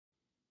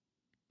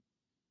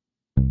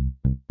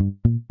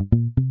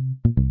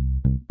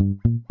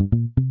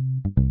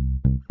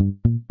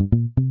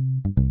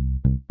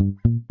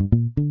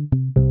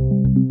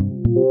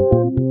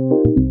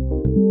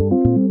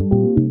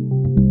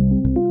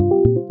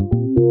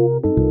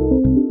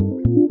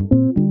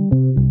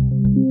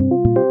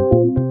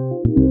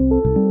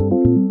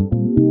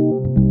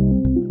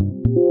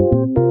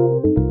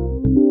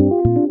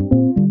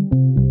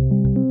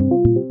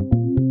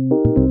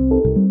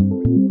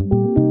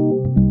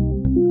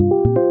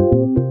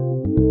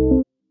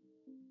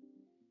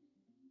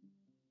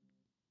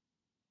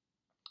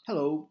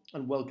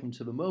and welcome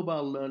to the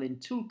Mobile Learning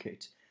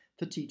Toolkit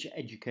for teacher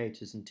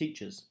educators and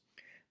teachers.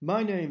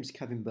 My name's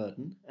Kevin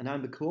Burton and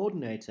I'm the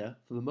coordinator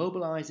for the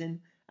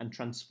Mobilising and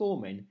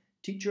Transforming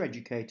Teacher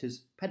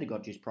Educators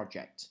Pedagogies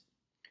project.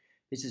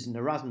 This is an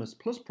Erasmus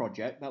Plus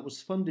project that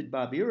was funded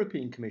by the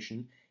European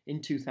Commission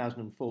in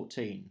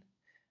 2014.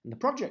 And the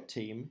project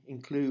team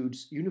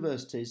includes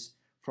universities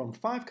from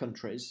 5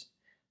 countries.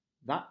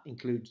 That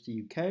includes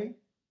the UK,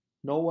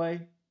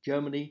 Norway,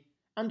 Germany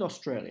and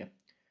Australia,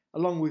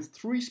 along with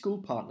 3 school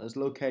partners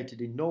located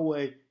in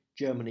Norway,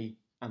 Germany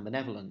and the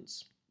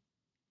Netherlands.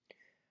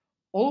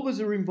 All of us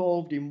are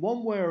involved in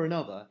one way or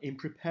another in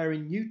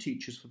preparing new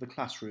teachers for the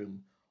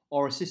classroom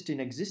or assisting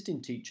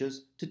existing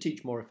teachers to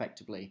teach more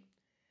effectively.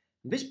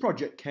 This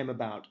project came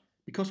about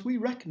because we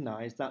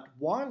recognise that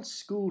while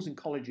schools and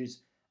colleges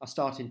are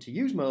starting to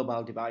use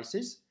mobile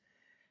devices,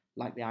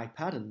 like the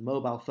iPad and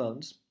mobile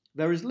phones,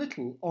 there is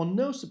little or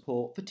no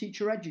support for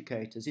teacher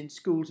educators in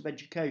schools of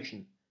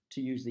education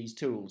to use these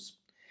tools.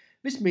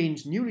 This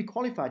means newly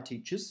qualified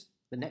teachers,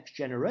 the next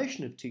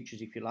generation of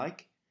teachers if you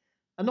like,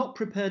 are not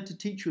prepared to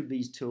teach with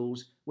these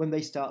tools when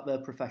they start their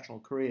professional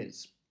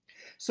careers.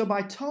 So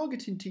by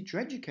targeting teacher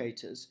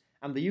educators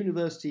and the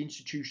university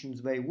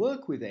institutions they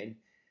work within,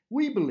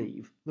 we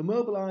believe the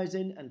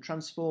Mobilising and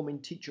Transforming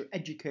Teacher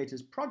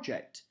Educators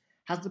project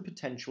has the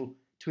potential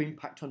to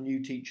impact on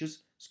new teachers,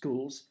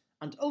 schools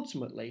and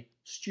ultimately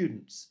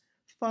students,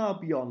 far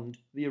beyond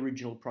the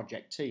original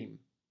project team.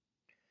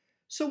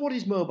 So what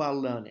is mobile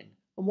learning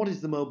and what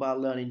is the Mobile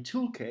Learning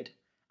Toolkit,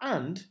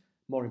 and,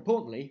 more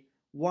importantly,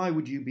 why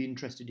would you be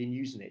interested in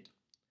using it?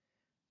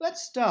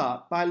 Let's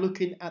start by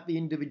looking at the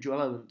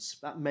individual elements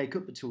that make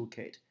up the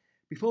toolkit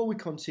before we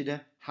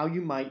consider how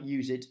you might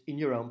use it in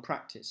your own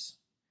practice.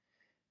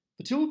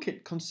 The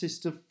toolkit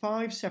consists of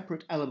 5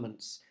 separate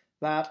elements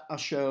that are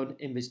shown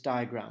in this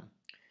diagram,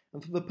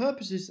 and for the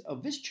purposes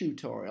of this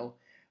tutorial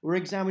we're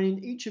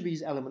examining each of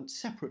these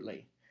elements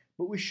separately,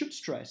 but we should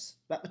stress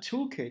that the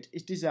toolkit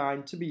is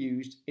designed to be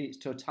used in its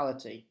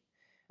totality,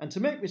 and to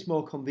make this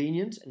more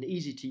convenient and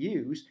easy to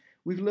use,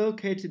 we've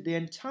located the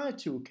entire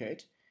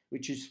toolkit,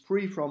 which is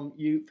free for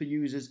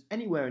users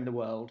anywhere in the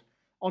world,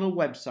 on a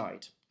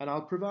website, and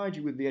I'll provide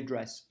you with the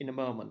address in a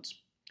moment.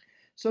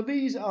 So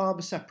these are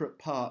the separate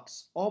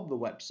parts of the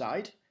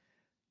website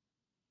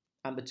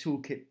and the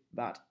toolkit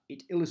that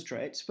it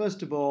illustrates.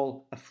 First of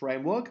all, a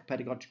framework, a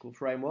pedagogical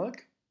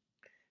framework.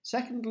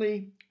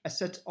 Secondly, a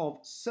set of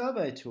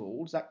survey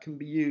tools that can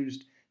be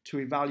used to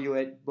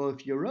evaluate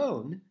both your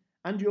own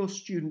and your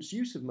students'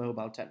 use of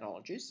mobile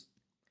technologies.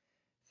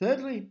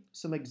 Thirdly,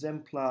 some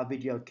exemplar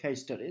video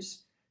case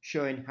studies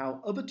showing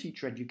how other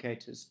teacher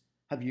educators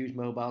have used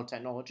mobile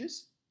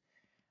technologies.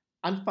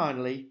 And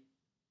finally,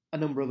 a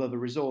number of other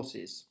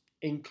resources,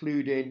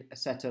 including a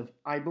set of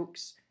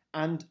iBooks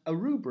and a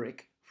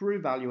rubric for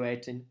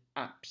evaluating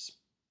apps.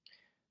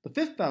 The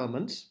 5th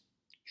element,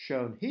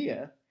 shown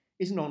here,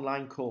 is an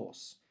online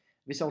course.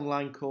 This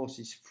online course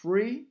is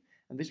free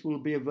and this will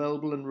be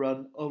available and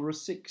run over a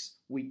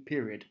 6-week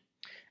period.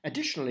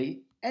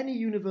 Additionally, any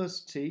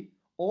university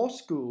or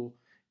school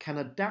can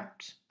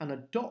adapt and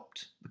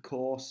adopt the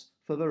course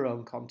for their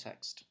own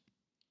context.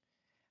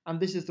 And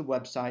this is the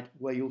website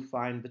where you'll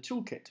find the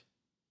toolkit.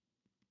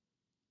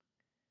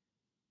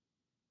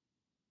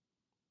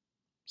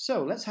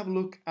 So let's have a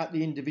look at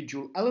the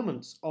individual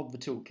elements of the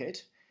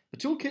toolkit. The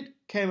toolkit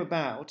came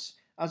about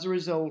as a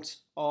result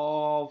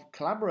of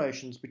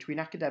collaborations between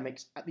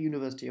academics at the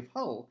University of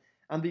Hull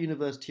and the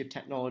University of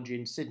Technology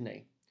in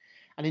Sydney.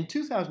 And in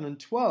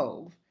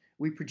 2012,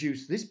 we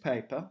produced this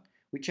paper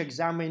which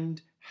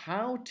examined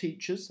how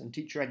teachers and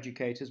teacher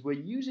educators were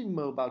using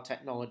mobile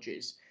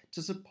technologies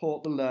to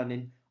support the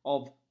learning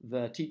of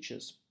their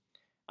teachers.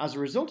 As a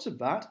result of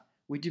that,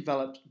 we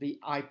developed the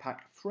iPAC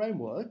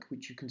framework,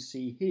 which you can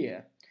see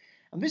here.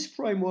 And this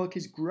framework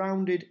is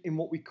grounded in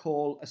what we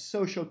call a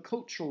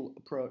socio-cultural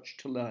approach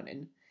to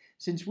learning,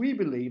 since we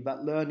believe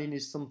that learning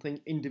is something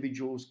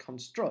individuals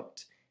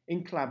construct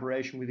in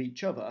collaboration with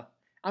each other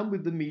and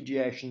with the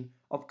mediation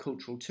of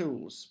cultural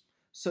tools,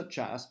 such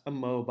as a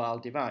mobile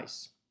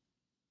device.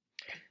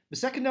 The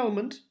second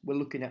element we're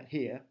looking at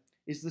here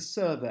is the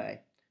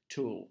survey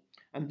tool,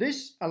 and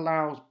this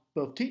allows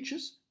both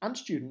teachers and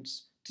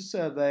students to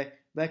survey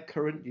their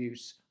current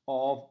use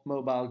of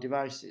mobile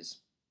devices.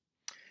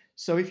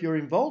 So if you're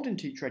involved in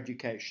teacher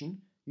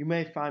education, you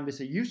may find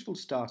this a useful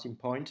starting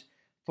point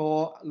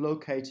for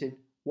locating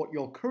what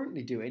you're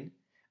currently doing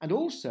and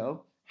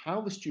also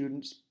how the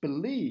students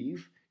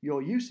believe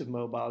your use of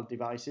mobile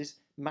devices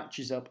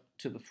matches up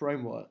to the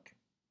framework.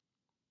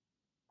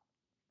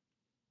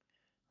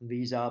 And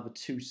these are the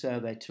 2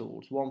 survey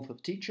tools, one for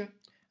the teacher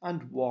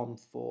and one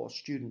for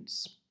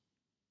students.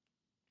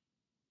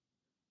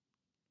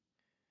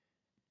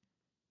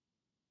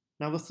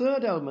 Now the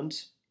third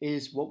element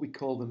is what we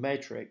call the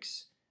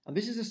matrix, and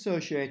this is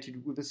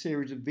associated with a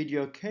series of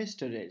video case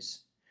studies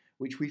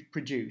which we've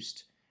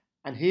produced,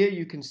 and here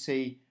you can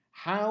see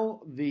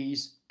how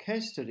these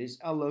case studies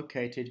are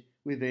located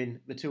within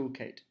the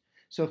toolkit.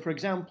 So for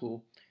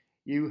example,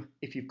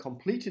 if you've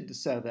completed the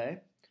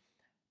survey,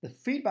 The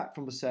feedback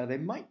from the survey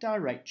might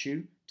direct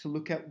you to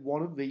look at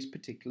one of these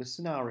particular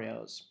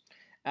scenarios.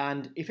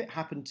 And if it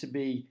happened to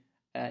be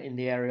in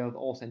the area of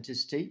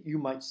authenticity, you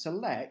might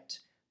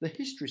select the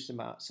history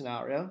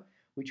scenario,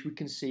 which we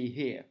can see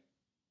here.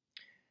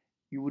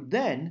 You would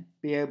then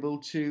be able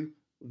to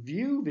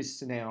view this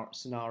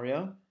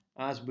scenario,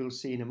 as we'll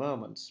see in a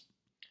moment.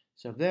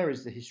 So there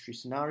is the history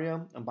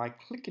scenario, and by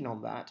clicking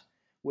on that,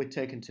 we're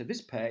taken to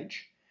this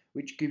page,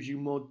 which gives you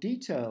more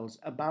details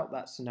about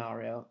that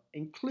scenario,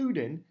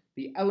 including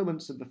the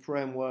elements of the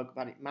framework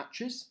that it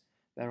matches.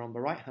 They're on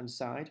the right-hand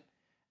side,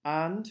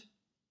 and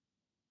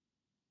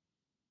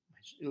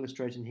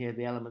illustrating here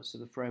the elements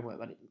of the framework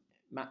that it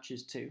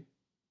matches to.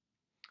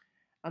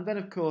 And then,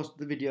 of course,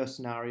 the video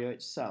scenario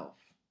itself.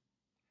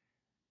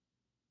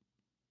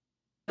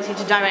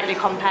 To directly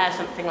compare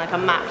something like a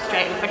map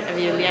straight in front of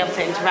you and be able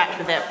to interact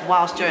with it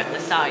whilst you're at the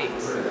site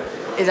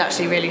is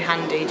actually really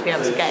handy, to be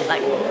able to get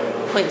like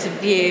points of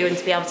view and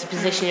to be able to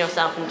position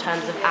yourself in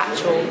terms of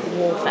actual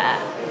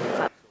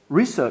warfare.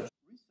 Research.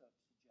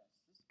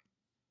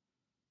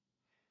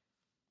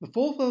 The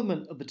fourth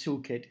element of the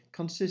toolkit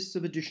consists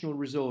of additional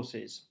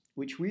resources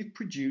which we've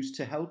produced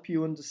to help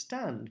you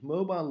understand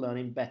mobile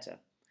learning better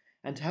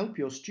and to help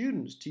your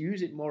students to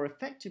use it more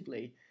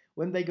effectively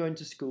when they go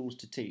into schools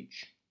to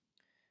teach.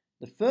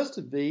 The first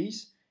of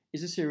these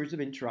is a series of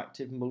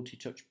interactive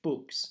multi-touch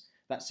books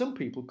that some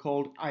people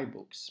called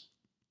iBooks.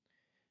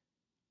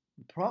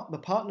 The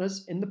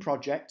partners in the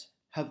project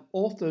have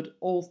authored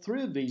all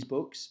three of these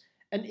books,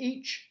 and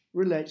each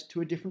relates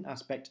to a different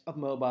aspect of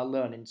mobile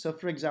learning. So,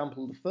 for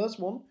example, the first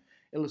one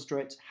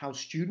illustrates how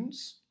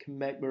students can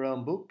make their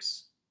own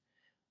books.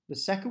 The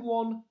second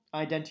one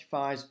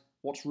identifies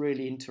what's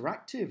really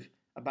interactive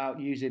about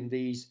using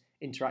these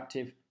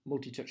interactive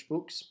multi-touch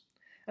books.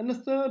 And the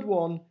third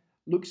one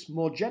looks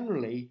more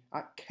generally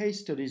at case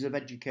studies of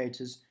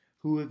educators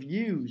who have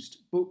used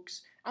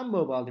books and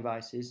mobile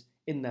devices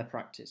in their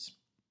practice.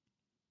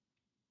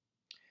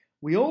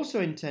 We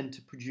also intend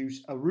to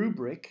produce a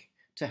rubric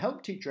to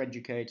help teacher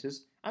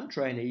educators and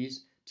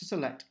trainees to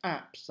select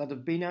apps that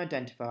have been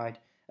identified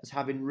as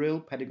having real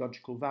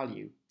pedagogical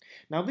value.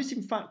 Now, this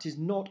in fact is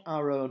not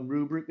our own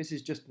rubric, this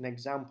is just an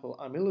example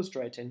I'm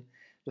illustrating.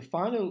 The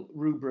final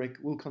rubric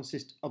will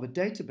consist of a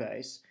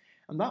database,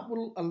 and that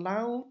will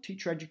allow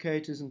teacher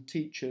educators and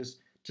teachers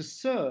to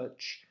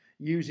search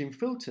using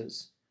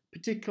filters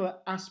particular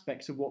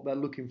aspects of what they're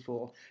looking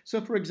for. So,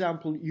 for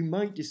example, you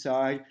might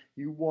decide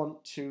you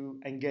want to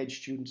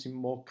engage students in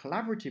more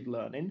collaborative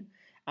learning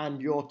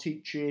and you're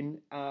teaching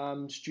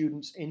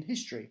students in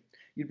history.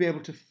 You'd be able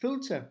to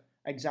filter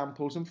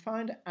examples and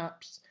find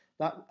apps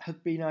that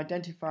have been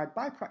identified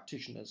by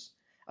practitioners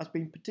as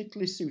being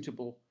particularly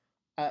suitable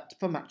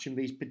for matching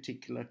these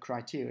particular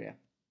criteria.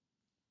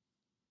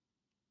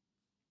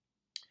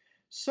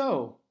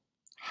 So,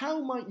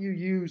 how might you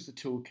use the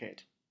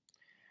toolkit?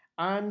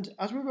 And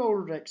as we've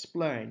already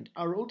explained,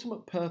 our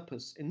ultimate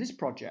purpose in this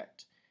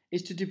project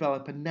is to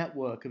develop a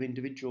network of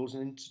individuals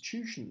and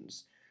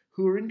institutions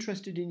who are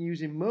interested in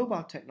using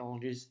mobile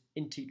technologies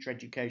in teacher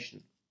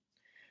education.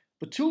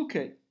 The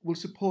toolkit will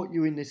support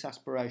you in this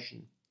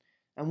aspiration,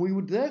 and we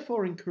would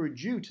therefore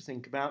encourage you to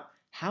think about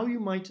how you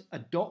might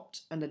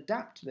adopt and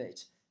adapt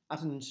it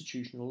at an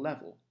institutional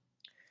level.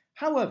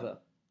 However,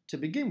 to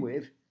begin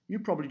with, you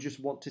probably just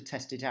want to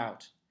test it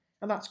out,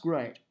 and that's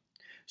great.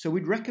 So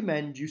we'd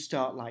recommend you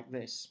start like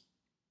this.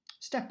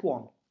 Step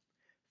 1.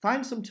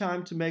 Find some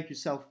time to make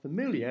yourself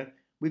familiar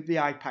with the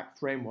iPAC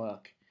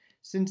framework,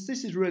 since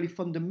this is really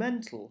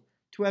fundamental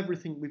to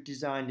everything we've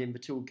designed in the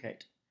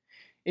toolkit.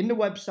 In the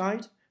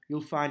website,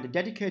 you'll find a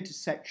dedicated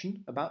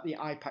section about the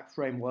iPAC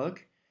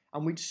framework,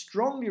 and we'd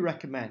strongly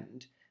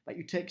recommend that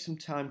you take some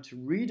time to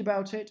read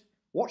about it,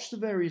 watch the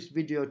various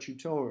video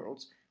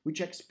tutorials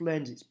which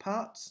explains its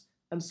parts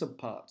and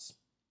subparts.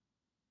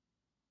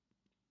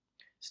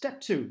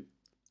 Step 2.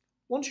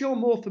 Once you're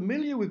more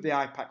familiar with the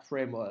iPAC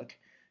framework,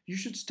 you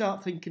should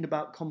start thinking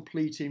about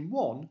completing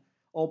one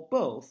or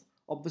both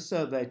of the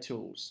survey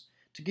tools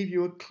to give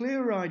you a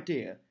clearer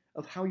idea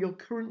of how you're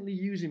currently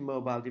using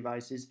mobile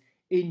devices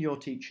in your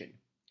teaching.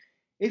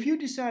 If you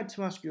decide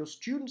to ask your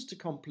students to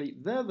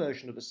complete their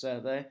version of the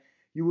survey,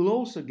 you will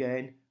also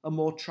gain a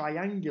more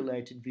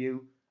triangulated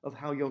view of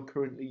how you're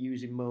currently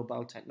using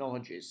mobile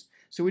technologies.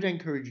 So we'd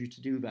encourage you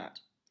to do that.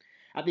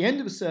 At the end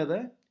of the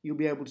survey, you'll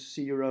be able to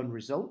see your own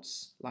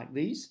results, like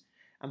these,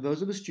 and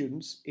those of the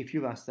students if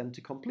you've asked them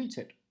to complete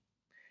it.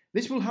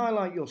 This will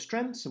highlight your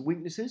strengths and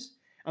weaknesses,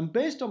 and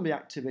based on the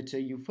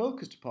activity you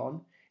focused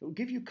upon, it will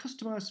give you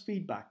customised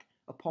feedback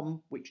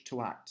upon which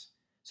to act.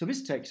 So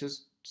this takes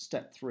us to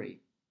step 3.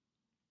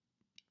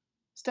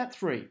 Step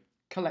 3.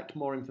 Collect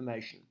more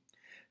information.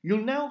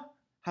 You'll now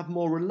have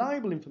more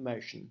reliable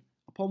information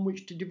upon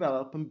which to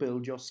develop and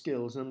build your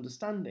skills and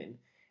understanding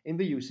in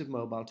the use of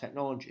mobile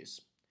technologies.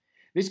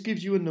 This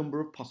gives you a number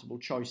of possible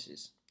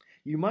choices.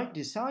 You might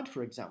decide,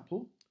 for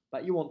example,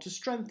 that you want to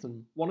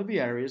strengthen one of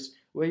the areas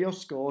where your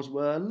scores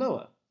were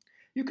lower.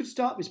 You could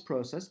start this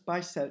process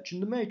by searching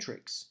the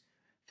matrix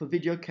for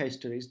video case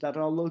studies that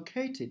are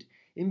located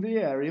in the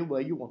area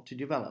where you want to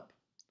develop.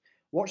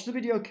 Watch the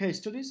video case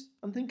studies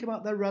and think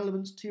about their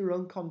relevance to your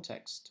own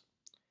context.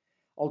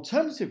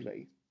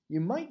 Alternatively,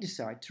 you might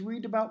decide to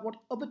read about what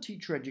other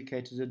teacher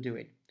educators are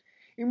doing,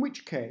 in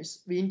which case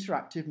the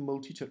interactive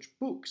multi-touch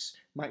books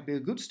might be a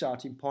good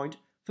starting point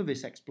for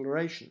this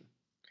exploration.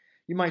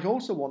 You might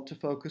also want to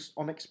focus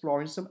on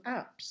exploring some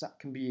apps that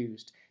can be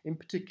used in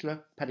particular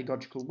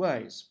pedagogical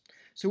ways.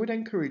 So we'd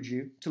encourage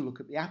you to look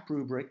at the app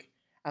rubric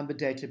and the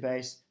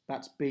database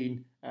that's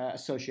been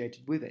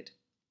associated with it.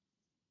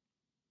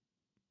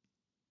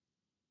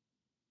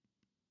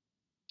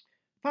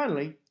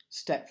 Finally,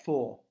 step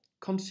 4.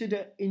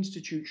 Consider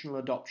institutional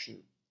adoption.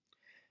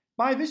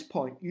 By this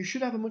point, you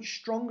should have a much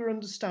stronger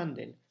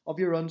understanding of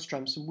your own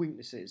strengths and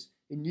weaknesses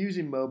in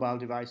using mobile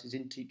devices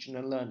in teaching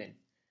and learning,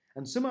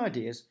 and some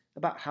ideas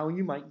about how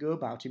you might go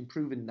about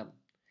improving them.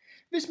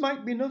 This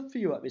might be enough for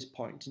you at this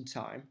point in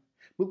time,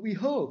 but we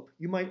hope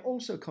you might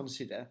also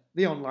consider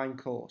the online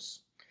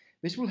course.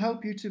 This will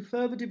help you to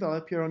further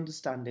develop your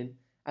understanding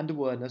and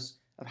awareness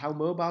of how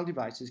mobile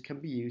devices can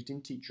be used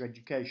in teacher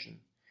education,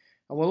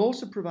 and will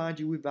also provide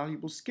you with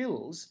valuable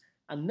skills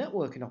and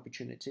networking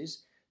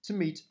opportunities to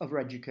meet other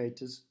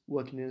educators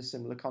working in a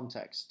similar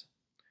context.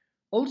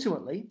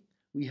 Ultimately,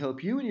 we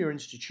hope you and your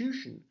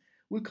institution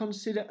will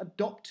consider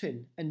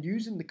adopting and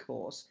using the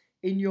course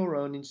in your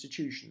own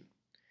institution.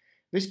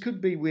 This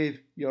could be with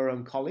your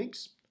own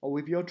colleagues or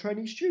with your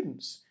training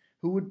students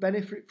who would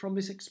benefit from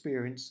this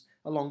experience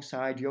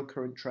alongside your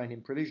current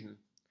training provision.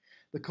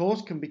 The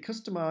course can be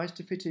customised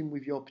to fit in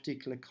with your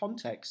particular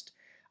context,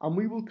 and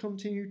we will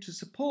continue to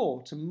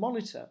support and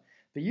monitor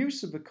the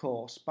use of the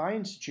course by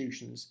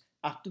institutions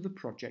after the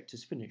project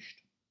is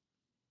finished.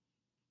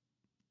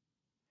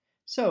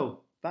 So,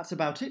 that's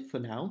about it for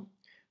now.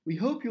 We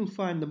hope you'll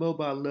find the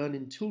Mobile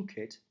Learning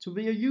Toolkit to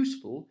be a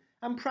useful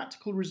and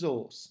practical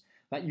resource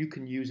that you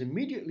can use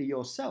immediately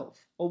yourself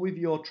or with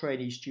your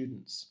trainee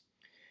students.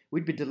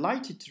 We'd be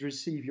delighted to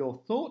receive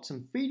your thoughts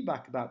and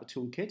feedback about the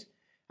toolkit,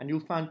 and you'll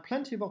find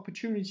plenty of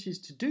opportunities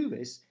to do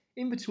this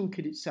in the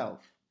toolkit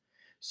itself.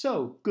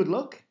 So, good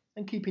luck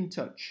and keep in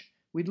touch.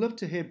 We'd love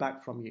to hear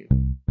back from you.